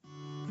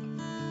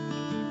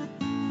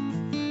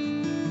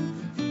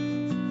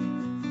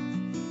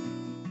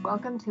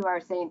Welcome to our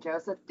St.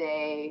 Joseph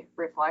Day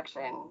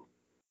reflection.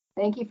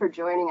 Thank you for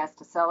joining us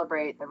to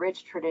celebrate the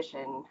rich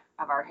tradition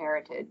of our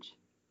heritage.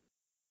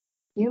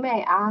 You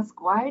may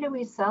ask, why do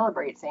we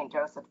celebrate St.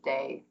 Joseph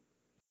Day?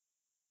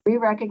 We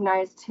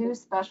recognize two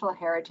special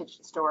heritage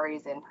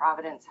stories in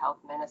Providence Health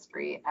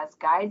Ministry as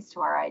guides to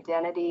our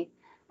identity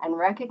and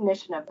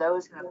recognition of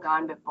those who have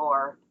gone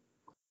before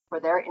for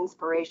their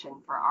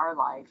inspiration for our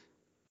life.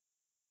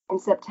 In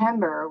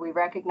September, we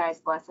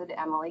recognize Blessed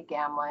Emily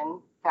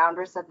Gamlin,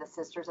 foundress of the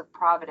Sisters of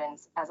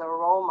Providence, as a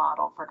role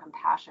model for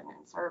compassion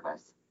and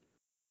service.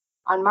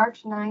 On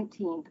March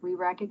 19th, we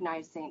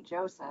recognize St.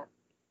 Joseph.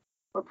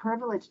 We're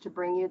privileged to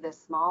bring you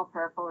this small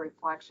prayerful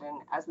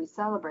reflection as we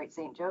celebrate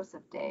St.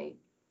 Joseph Day,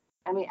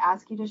 and we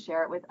ask you to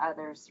share it with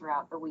others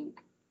throughout the week.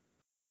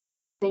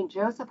 St.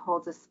 Joseph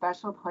holds a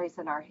special place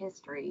in our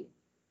history.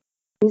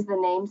 He's the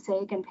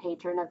namesake and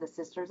patron of the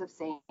Sisters of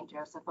St.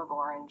 Joseph of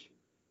Orange.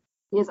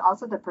 He is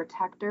also the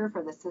protector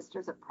for the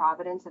Sisters of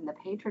Providence and the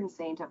patron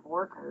saint of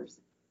workers.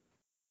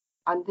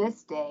 On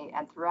this day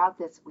and throughout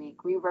this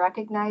week, we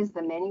recognize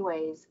the many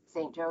ways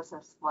St.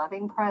 Joseph's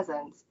loving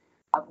presence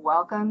of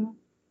welcome,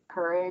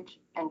 courage,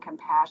 and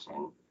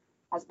compassion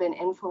has been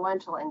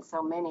influential in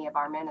so many of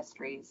our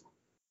ministries.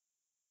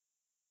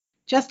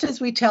 Just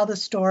as we tell the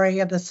story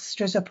of the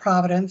Sisters of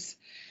Providence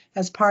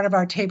as part of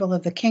our Table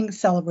of the King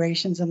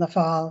celebrations in the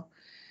fall,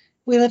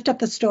 we lift up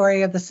the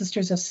story of the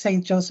Sisters of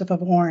St. Joseph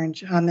of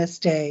Orange on this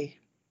day.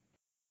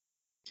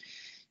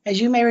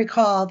 As you may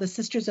recall, the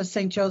Sisters of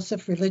St.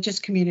 Joseph religious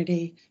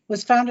community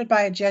was founded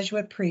by a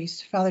Jesuit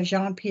priest, Father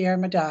Jean-Pierre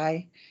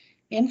Médaille,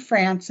 in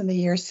France in the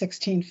year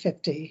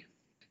 1650,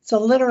 so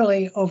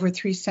literally over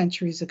 3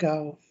 centuries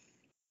ago.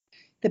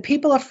 The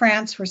people of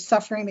France were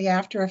suffering the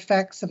after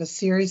effects of a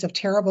series of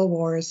terrible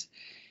wars,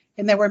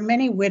 and there were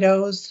many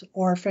widows,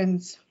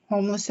 orphans,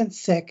 homeless, and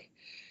sick,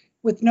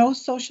 with no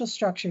social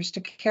structures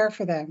to care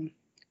for them,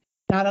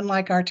 not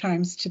unlike our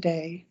times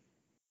today.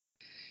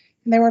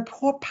 And there were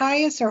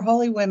pious or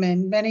holy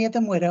women, many of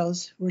them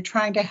widows, who were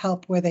trying to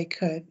help where they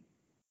could.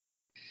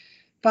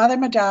 Father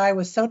Médaille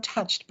was so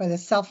touched by the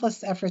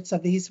selfless efforts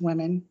of these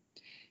women,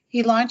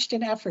 he launched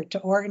an effort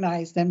to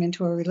organize them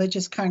into a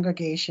religious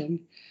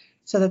congregation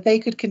so that they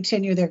could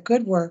continue their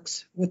good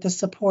works with the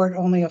support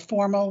only a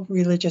formal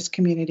religious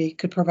community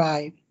could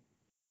provide.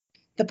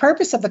 The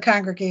purpose of the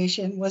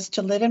congregation was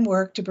to live and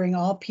work to bring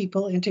all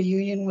people into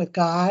union with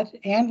God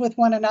and with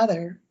one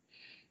another,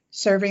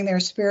 serving their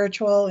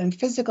spiritual and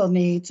physical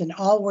needs in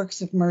all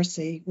works of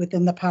mercy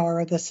within the power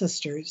of the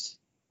sisters.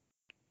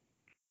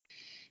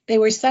 They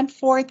were sent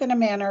forth in a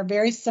manner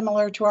very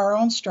similar to our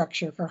own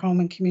structure for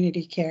home and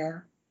community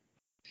care.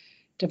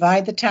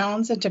 Divide the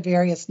towns into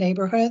various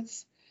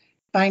neighborhoods,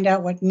 find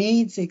out what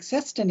needs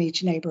exist in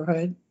each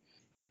neighborhood,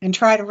 and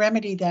try to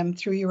remedy them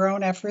through your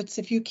own efforts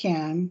if you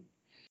can,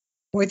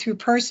 or through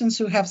persons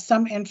who have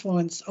some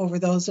influence over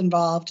those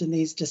involved in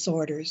these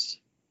disorders.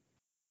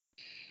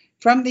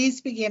 From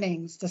these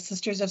beginnings, the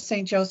Sisters of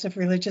St. Joseph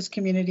religious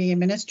community and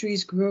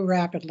ministries grew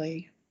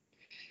rapidly.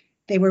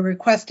 They were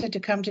requested to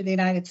come to the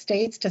United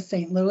States to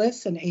St.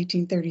 Louis in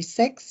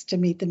 1836 to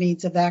meet the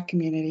needs of that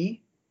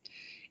community.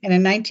 And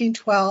in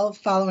 1912,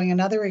 following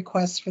another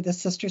request for the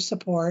sister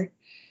support,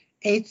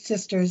 8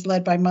 sisters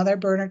led by Mother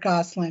Bernard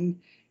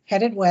Goslin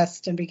headed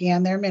west and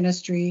began their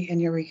ministry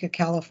in Eureka,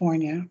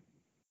 California.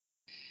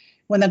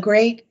 When the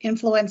great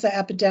influenza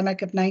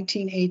epidemic of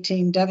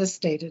 1918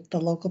 devastated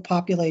the local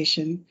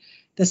population,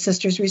 the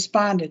sisters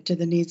responded to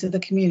the needs of the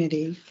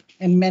community,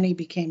 and many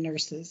became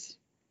nurses.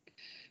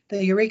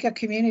 The Eureka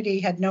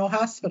community had no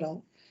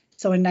hospital,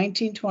 so in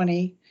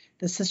 1920,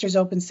 the sisters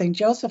opened St.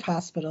 Joseph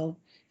Hospital,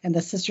 and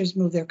the sisters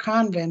moved their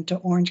convent to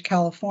Orange,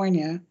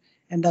 California,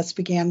 and thus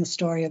began the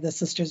story of the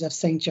Sisters of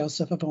St.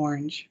 Joseph of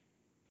Orange.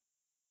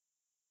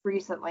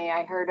 Recently,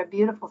 I heard a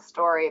beautiful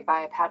story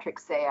by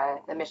Patrick Saya,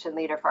 the mission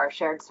leader for our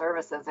shared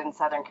services in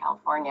Southern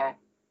California.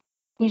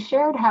 He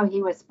shared how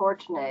he was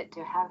fortunate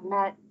to have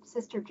met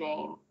Sister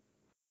Jane,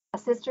 a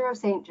sister of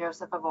St.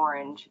 Joseph of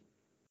Orange.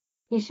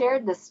 He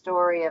shared the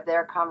story of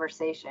their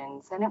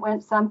conversations, and it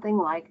went something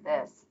like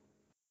this.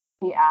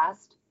 He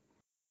asked,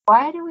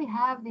 "Why do we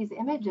have these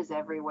images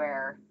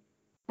everywhere?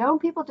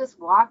 Don't people just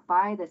walk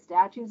by the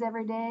statues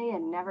every day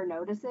and never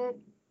notice it?"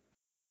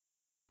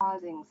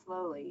 Pausing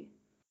slowly,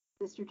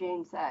 Sister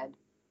Jane said,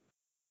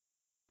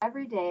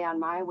 "Every day on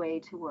my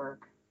way to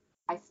work,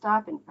 I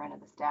stop in front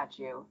of the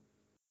statue.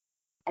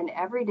 And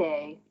every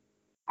day,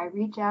 I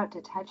reach out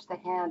to touch the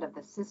hand of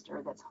the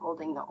sister that's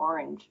holding the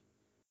orange."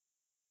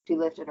 She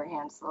lifted her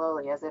hand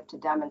slowly as if to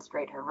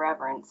demonstrate her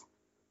reverence.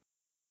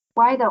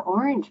 "Why the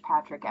orange?"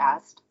 Patrick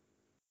asked.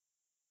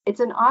 "It's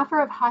an offer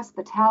of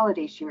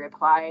hospitality," she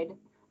replied,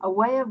 "a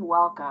way of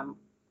welcome,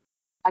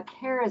 a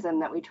charism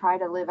that we try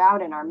to live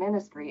out in our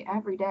ministry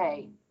every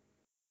day."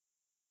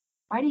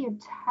 "Why do you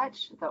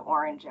touch the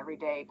orange every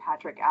day?"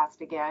 Patrick asked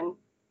again.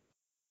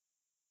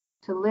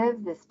 "To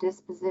live this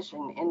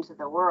disposition into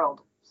the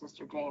world,"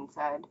 Sister Jane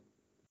said.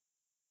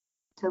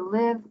 To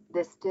live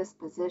this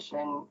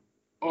disposition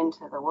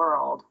into the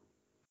world.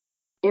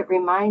 It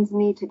reminds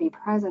me to be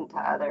present to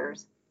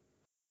others,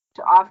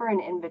 to offer an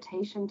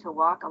invitation to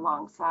walk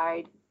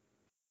alongside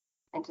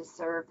and to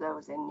serve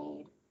those in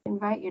need. I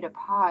invite you to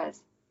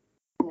pause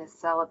in this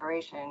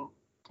celebration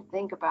to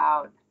think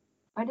about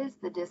what is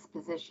the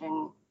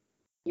disposition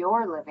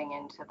you're living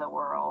into the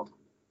world.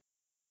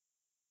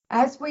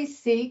 As we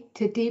seek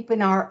to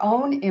deepen our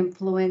own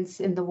influence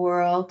in the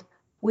world,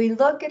 we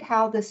look at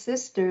how the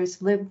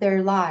sisters lived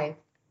their life.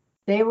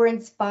 They were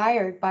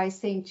inspired by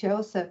St.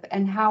 Joseph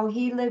and how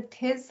he lived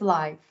his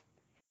life,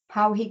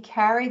 how he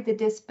carried the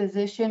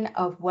disposition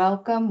of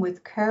welcome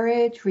with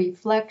courage,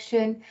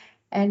 reflection,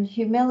 and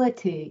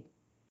humility.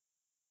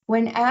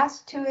 When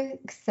asked to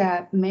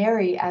accept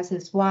Mary as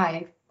his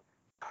wife,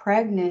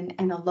 pregnant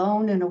and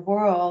alone in a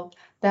world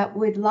that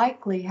would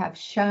likely have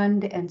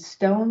shunned and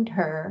stoned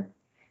her,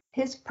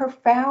 his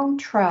profound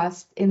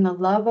trust in the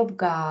love of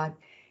God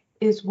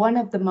is one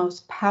of the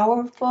most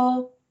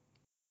powerful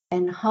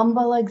and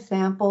humble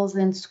examples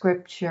in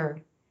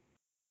Scripture.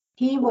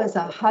 He was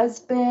a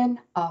husband,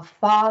 a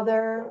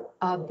father,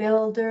 a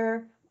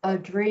builder, a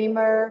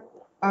dreamer,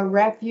 a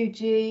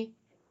refugee,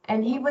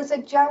 and he was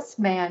a just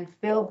man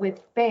filled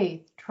with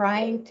faith,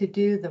 trying to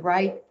do the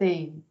right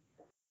thing.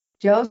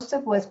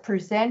 Joseph was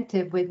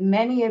presented with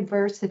many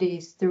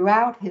adversities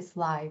throughout his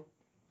life.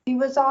 He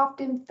was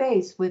often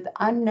faced with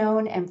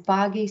unknown and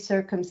foggy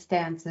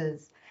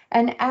circumstances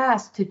and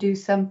asked to do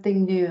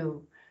something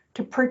new,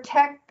 to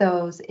protect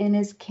those in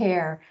his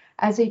care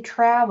as he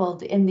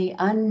traveled in the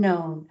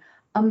unknown,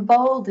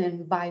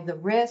 emboldened by the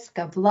risk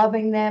of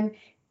loving them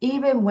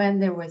even when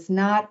there was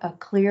not a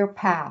clear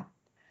path.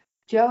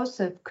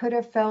 Joseph could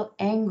have felt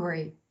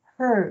angry,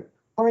 hurt,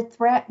 or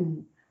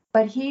threatened,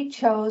 but he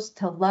chose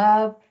to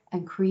love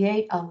and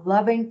create a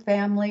loving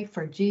family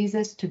for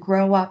Jesus to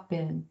grow up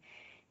in.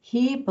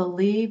 He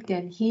believed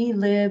and he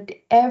lived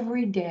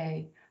every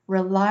day,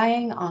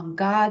 relying on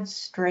God's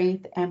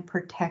strength and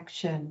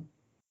protection.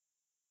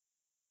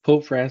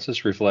 Pope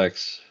Francis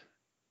reflects,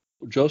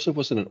 Joseph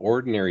was an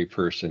ordinary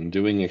person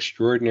doing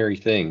extraordinary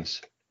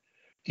things.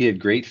 He had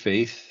great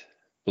faith,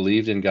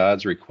 believed in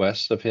God's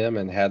requests of him,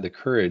 and had the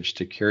courage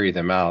to carry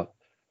them out.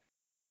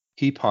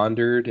 He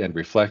pondered and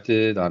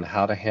reflected on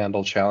how to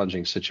handle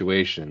challenging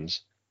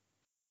situations.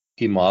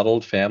 He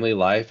modeled family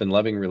life and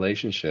loving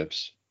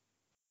relationships.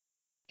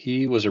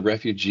 He was a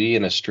refugee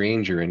and a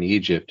stranger in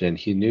Egypt, and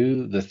he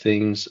knew the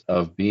things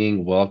of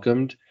being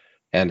welcomed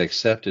and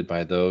accepted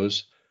by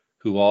those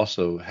who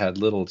also had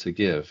little to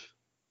give.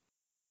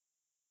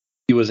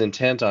 He was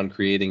intent on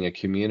creating a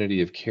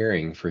community of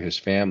caring for his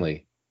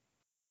family.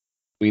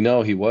 We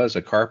know he was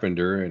a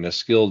carpenter and a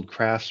skilled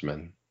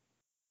craftsman.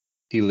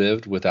 He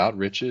lived without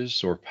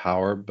riches or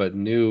power, but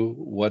knew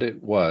what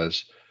it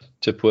was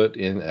to put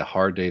in a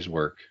hard day's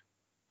work.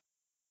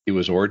 He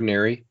was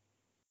ordinary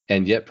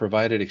and yet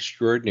provided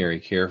extraordinary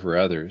care for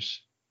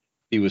others.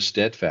 He was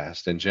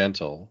steadfast and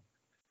gentle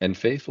and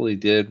faithfully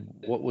did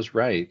what was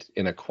right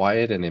in a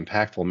quiet and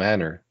impactful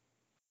manner,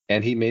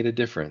 and he made a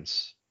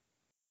difference.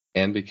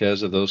 And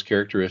because of those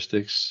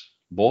characteristics,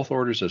 both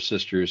orders of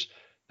sisters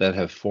that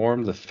have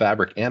formed the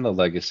fabric and the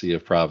legacy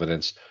of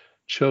Providence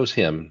chose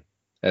him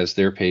as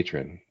their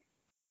patron.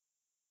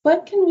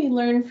 What can we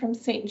learn from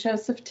St.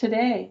 Joseph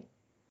today?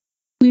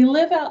 We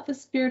live out the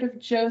spirit of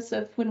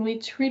Joseph when we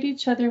treat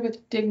each other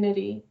with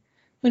dignity,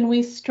 when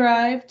we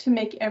strive to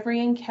make every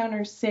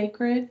encounter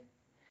sacred,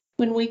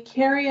 when we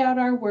carry out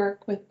our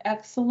work with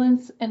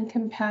excellence and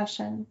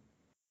compassion.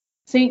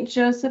 St.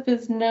 Joseph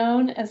is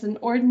known as an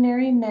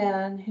ordinary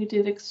man who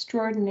did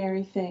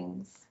extraordinary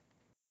things.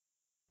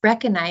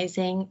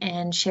 Recognizing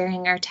and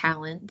sharing our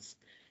talents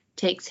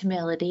takes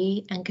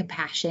humility and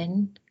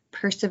compassion,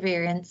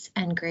 perseverance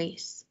and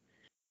grace.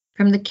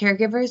 From the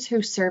caregivers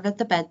who serve at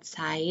the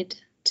bedside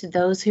to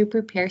those who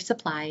prepare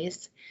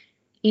supplies,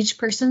 each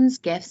person's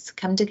gifts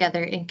come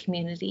together in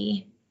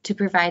community to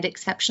provide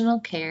exceptional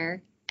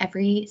care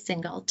every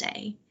single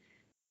day.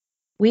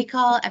 We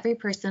call every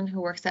person who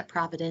works at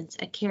Providence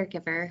a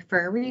caregiver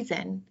for a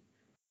reason,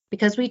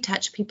 because we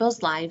touch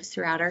people's lives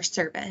throughout our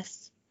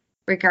service,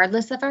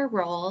 regardless of our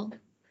role,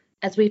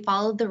 as we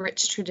follow the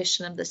rich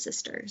tradition of the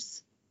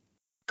sisters.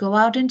 Go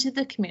out into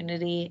the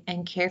community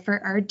and care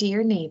for our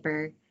dear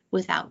neighbor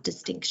without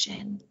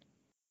distinction.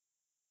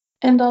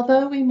 And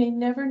although we may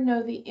never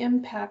know the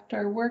impact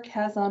our work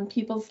has on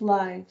people's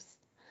lives,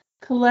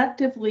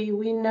 collectively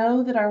we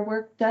know that our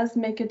work does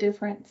make a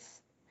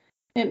difference.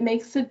 It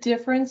makes a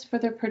difference for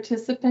the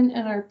participant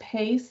in our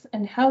PACE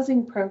and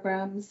housing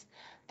programs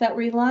that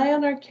rely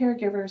on our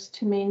caregivers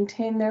to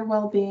maintain their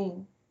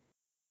well-being.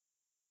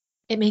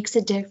 It makes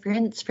a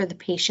difference for the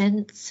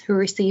patients who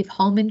receive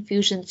home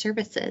infusion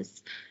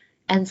services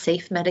and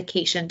safe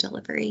medication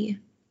delivery.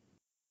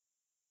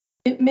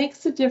 It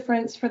makes a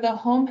difference for the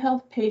home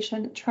health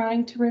patient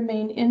trying to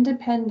remain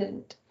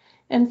independent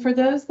and for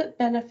those that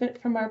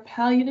benefit from our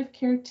palliative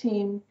care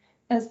team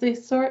as they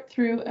sort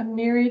through a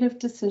myriad of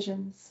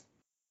decisions.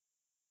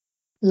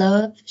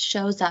 Love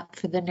shows up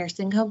for the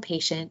nursing home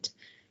patient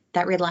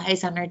that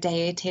relies on our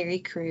dietary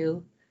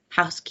crew,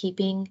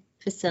 housekeeping,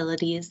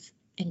 facilities,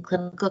 and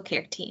clinical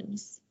care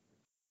teams.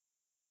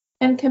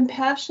 And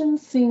compassion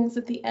sings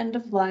at the end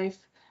of life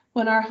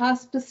when our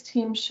hospice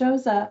team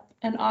shows up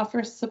and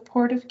offers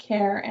supportive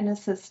care and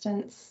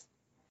assistance.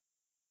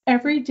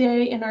 Every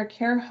day in our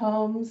care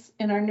homes,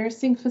 in our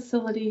nursing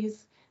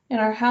facilities, in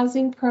our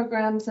housing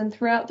programs, and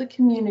throughout the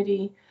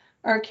community,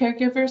 our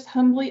caregivers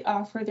humbly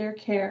offer their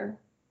care.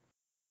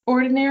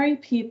 Ordinary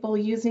people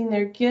using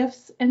their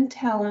gifts and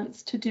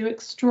talents to do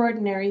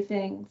extraordinary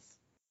things.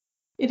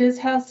 It is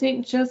how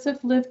St.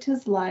 Joseph lived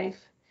his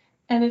life,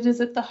 and it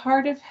is at the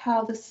heart of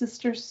how the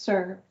sisters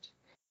served.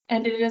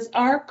 And it is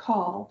our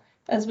call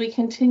as we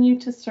continue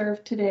to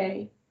serve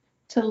today,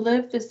 to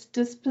live this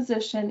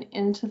disposition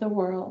into the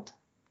world.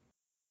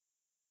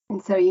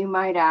 And so you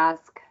might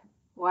ask,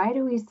 why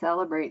do we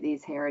celebrate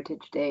these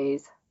Heritage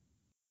Days?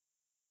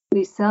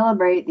 We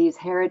celebrate these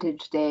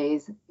Heritage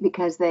Days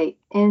because they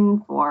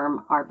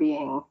inform our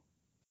being.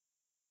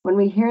 When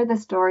we hear the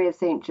story of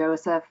St.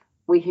 Joseph,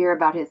 we hear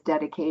about his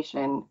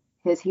dedication,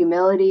 his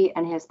humility,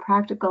 and his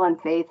practical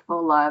and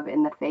faithful love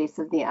in the face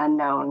of the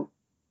unknown.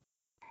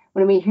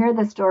 When we hear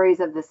the stories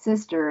of the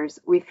sisters,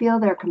 we feel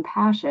their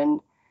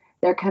compassion,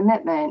 their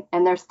commitment,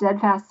 and their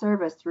steadfast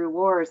service through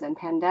wars and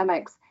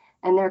pandemics,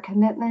 and their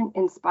commitment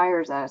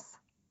inspires us.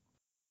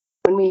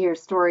 When we hear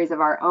stories of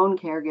our own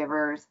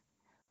caregivers,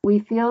 we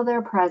feel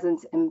their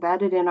presence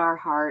embedded in our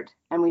heart,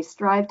 and we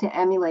strive to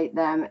emulate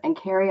them and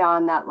carry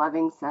on that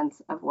loving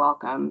sense of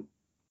welcome.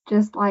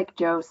 Just like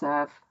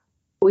Joseph,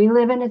 we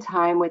live in a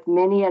time with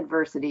many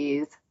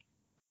adversities,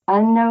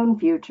 unknown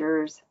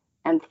futures,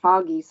 and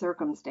foggy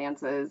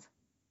circumstances.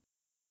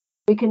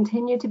 We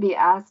continue to be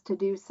asked to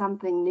do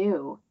something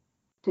new,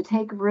 to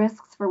take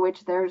risks for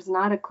which there's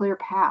not a clear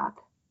path.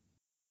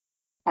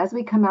 As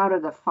we come out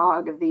of the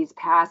fog of these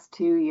past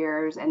 2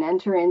 years and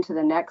enter into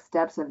the next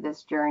steps of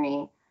this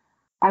journey,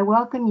 I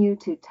welcome you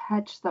to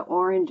touch the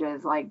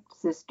oranges like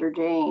Sister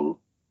Jane,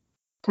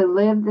 to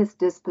live this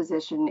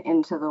disposition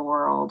into the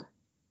world.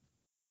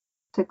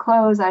 To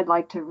close, I'd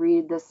like to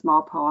read this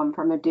small poem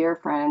from a dear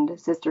friend,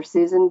 Sister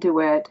Susan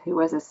DeWitt, who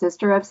was a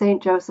sister of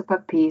St. Joseph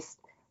of Peace,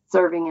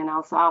 serving in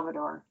El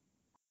Salvador.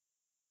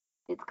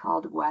 It's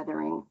called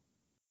Weathering.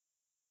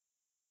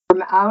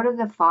 From out of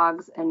the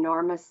fog's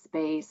enormous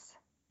space,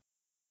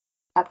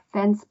 a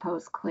fence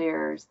post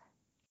clears,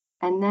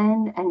 and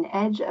then an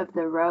edge of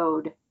the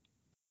road,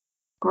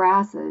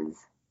 grasses,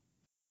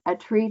 a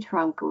tree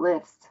trunk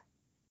lifts,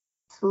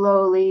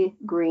 slowly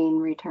green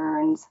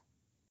returns,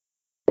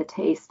 the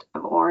taste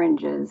of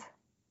oranges.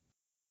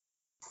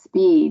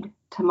 Speed,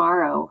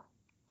 tomorrow.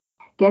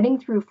 Getting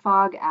through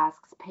fog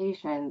asks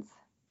patience,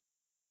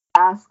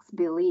 asks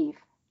belief,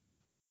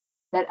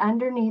 that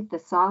underneath the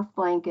soft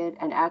blanket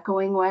and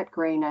echoing wet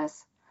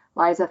grayness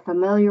lies a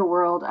familiar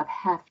world of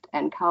heft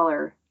and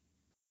color,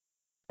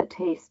 the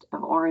taste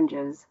of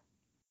oranges.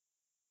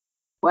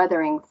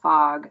 Weathering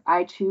fog,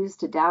 I choose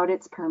to doubt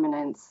its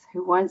permanence,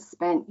 who once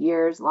spent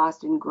years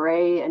lost in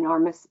gray,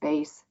 enormous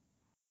space.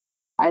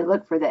 I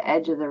look for the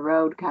edge of the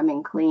road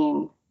coming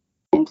clean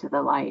into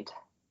the light.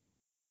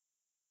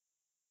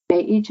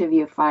 May each of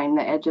you find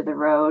the edge of the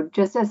road,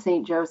 just as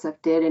St.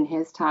 Joseph did in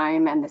his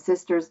time and the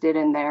sisters did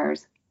in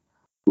theirs.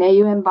 May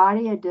you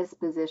embody a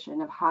disposition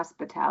of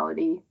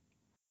hospitality.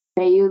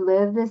 May you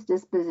live this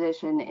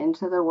disposition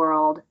into the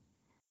world,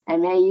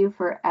 and may you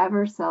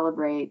forever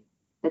celebrate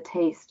the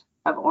taste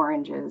of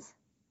oranges.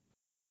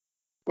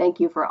 Thank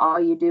you for all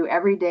you do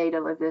every day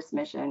to live this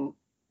mission.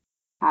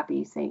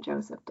 Happy St.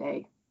 Joseph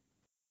Day.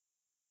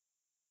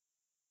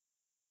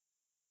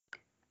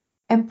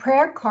 And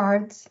prayer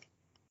cards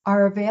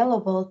are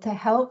available to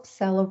help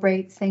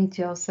celebrate St.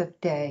 Joseph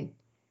Day.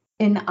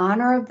 In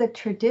honor of the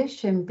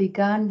tradition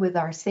begun with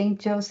our St.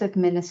 Joseph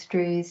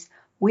Ministries,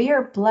 we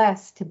are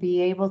blessed to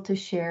be able to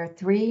share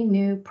 3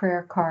 new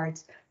prayer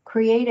cards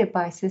created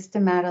by Sister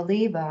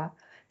Madaliva,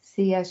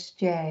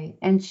 CSJ,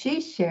 and she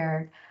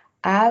shared,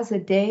 as a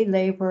day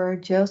laborer,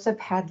 Joseph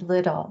had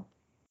little,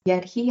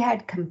 yet he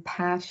had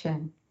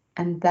compassion,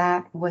 and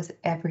that was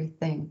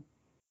everything.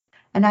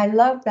 And I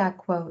love that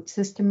quote,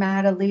 Sister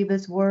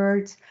Madaliva's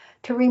words,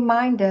 to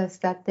remind us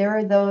that there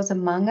are those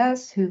among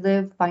us who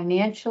live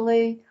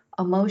financially,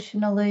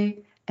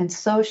 emotionally, and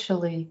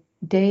socially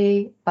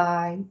day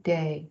by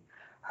day.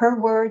 Her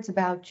words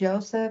about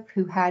Joseph,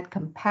 who had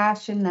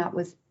compassion that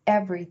was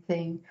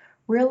everything,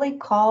 really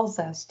calls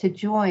us to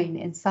join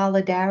in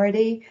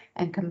solidarity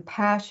and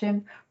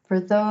compassion for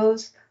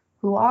those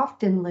who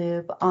often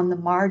live on the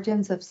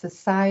margins of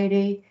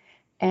society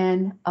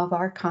and of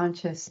our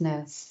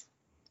consciousness.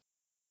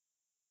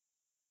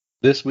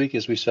 This week,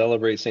 as we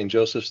celebrate St.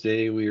 Joseph's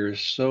Day, we are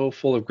so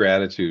full of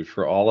gratitude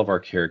for all of our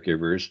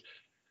caregivers,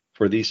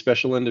 for these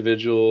special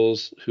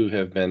individuals who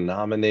have been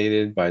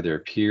nominated by their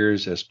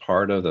peers as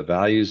part of the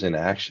Values in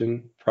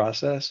Action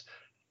process.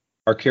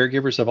 Our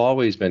caregivers have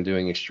always been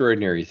doing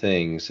extraordinary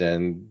things,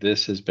 and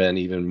this has been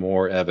even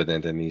more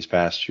evident in these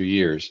past 2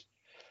 years.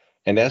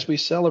 And as we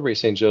celebrate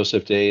St.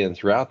 Joseph Day and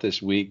throughout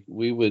this week,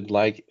 we would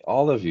like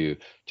all of you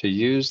to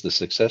use the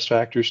Success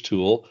Factors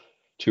tool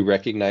to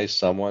recognize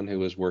someone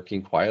who is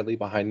working quietly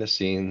behind the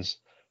scenes,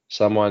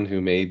 someone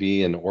who may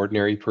be an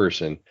ordinary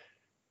person,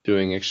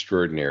 doing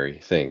extraordinary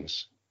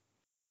things.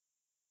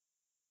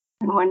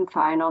 And one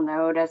final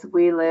note, as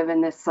we live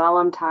in this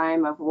solemn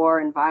time of war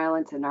and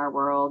violence in our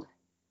world,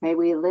 may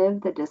we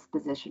live the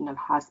disposition of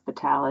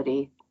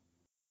hospitality.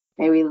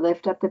 May we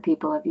lift up the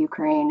people of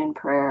Ukraine in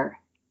prayer.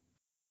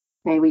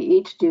 May we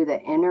each do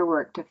the inner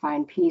work to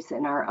find peace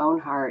in our own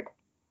heart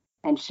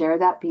and share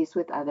that peace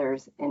with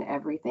others in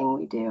everything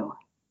we do.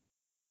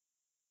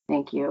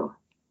 Thank you.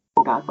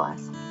 God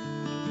bless.